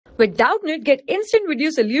With Doubtnut, get instant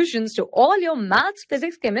video solutions to all your maths,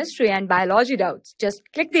 physics, chemistry, and biology doubts. Just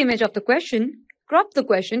click the image of the question, crop the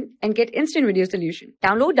question, and get instant video solution.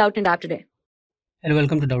 Download Doubtnut app today. Hello,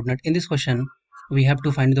 welcome to Doubtnut. In this question, we have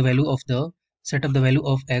to find the value of the set of the value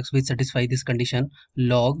of x which satisfy this condition: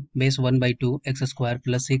 log base 1 by 2 x square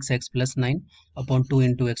plus 6x plus 9 upon 2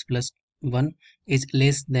 into x plus 1 is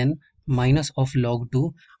less than minus of log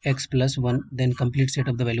 2 x plus 1, then complete set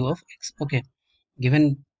of the value of x. Okay,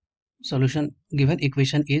 given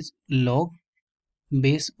equation is log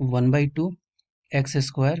base 1 by 2 x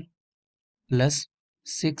square plus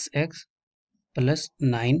 6x plus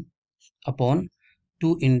 9 upon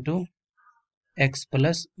 2 into x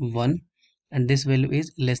plus 1, and this value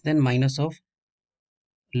is less than minus of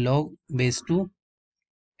log base 2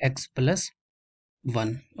 x plus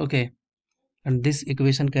 1. Okay, and this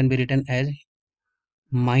equation can be written as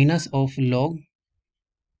minus of log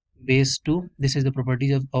base 2, this is the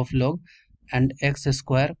properties of log, and x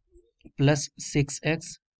square plus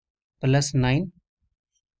 6x plus 9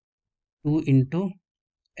 2 into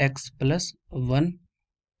x plus 1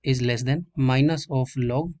 is less than minus of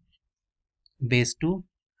log base 2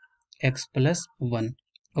 x plus 1.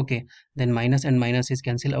 Okay, then minus and minus is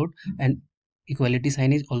cancelled out and equality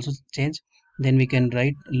sign is also changed. Then we can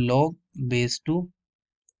write log base 2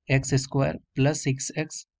 x square plus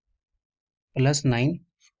 6x plus 9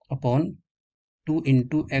 upon 2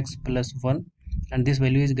 into x plus 1, and this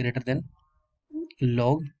value is greater than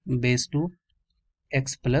log base 2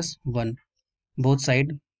 x plus 1. Both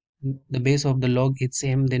side the base of the log is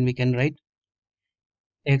same, then we can write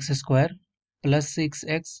x square plus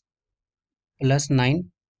 6x plus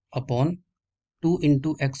 9 upon 2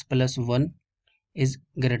 into x plus 1 is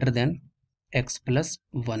greater than x plus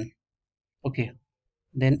 1. Okay,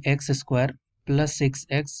 then x square plus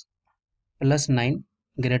 6x plus 9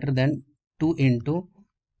 greater than 2 into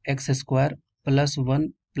x square plus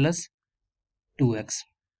 1 plus 2x,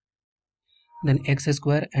 then x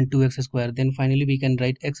square and 2x square. Then finally we can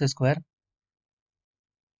write x square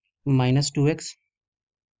minus 2x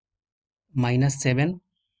minus 7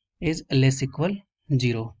 is less equal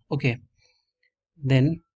 0. Okay,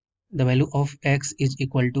 then the value of x is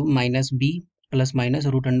equal to minus b plus minus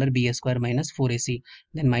root under b square minus 4ac,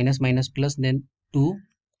 then minus minus plus, then 2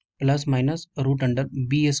 plus minus root under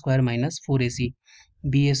b square minus 4ac,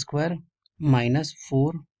 b square minus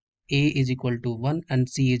 4a is equal to 1 and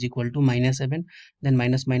c is equal to minus 7, then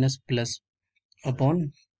minus minus plus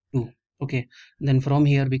upon 2. Okay, then from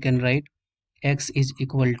here we can write x is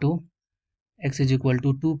equal to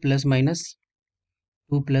 2 plus minus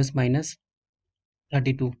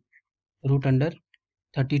 32 root under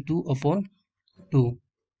 32 upon 2,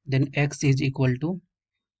 then x is equal to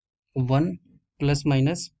 1 plus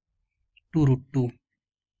minus 2 root 2.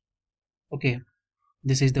 Okay,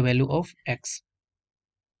 this is the value of x.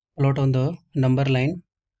 Plot on the number line,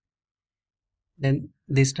 then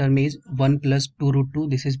this term is 1 plus 2 root 2,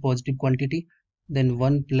 this is positive quantity, then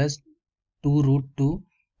 1 plus 2 root 2,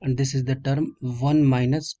 and this is the term 1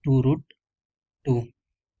 minus 2 root 2.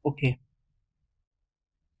 Okay,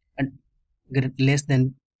 and less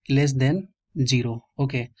than 0.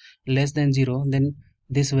 Okay, less than 0, then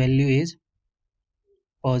this value is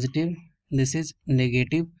positive, this is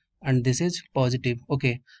negative, and this is positive.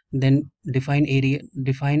 Okay, then define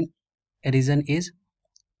reason is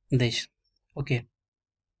this. Okay,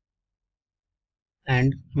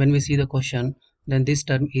 and when we see the question, then this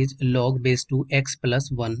term is log base 2 x plus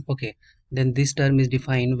 1. Okay, then this term is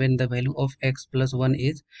defined when the value of x plus 1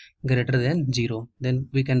 is greater than 0, then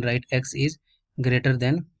we can write x is greater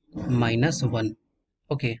than minus 1.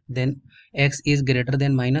 Okay, then x is greater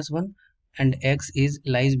than minus 1 and x is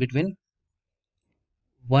lies between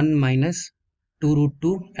 1 minus 2 root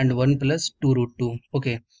 2 and 1 plus 2 root 2.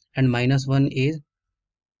 Okay, and minus 1 is,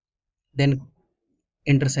 then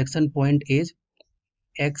intersection point is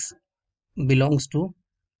x belongs to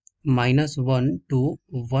minus 1 to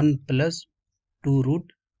 1 plus 2 root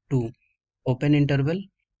 2, open interval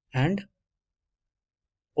and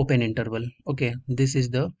open interval. Okay, this is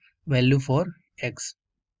the value for x.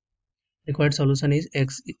 Required solution is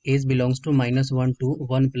x is belongs to minus 1 to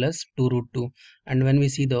 1 plus 2 root 2, and when we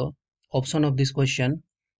see the option of this question,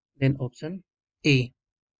 then option A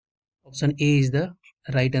is the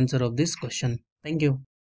right answer of this question. Thank you.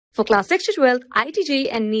 For class 6 to 12, IIT JEE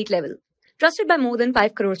and NEET level. Trusted by more than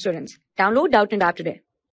 5 crore students. Download Doubtnut app today.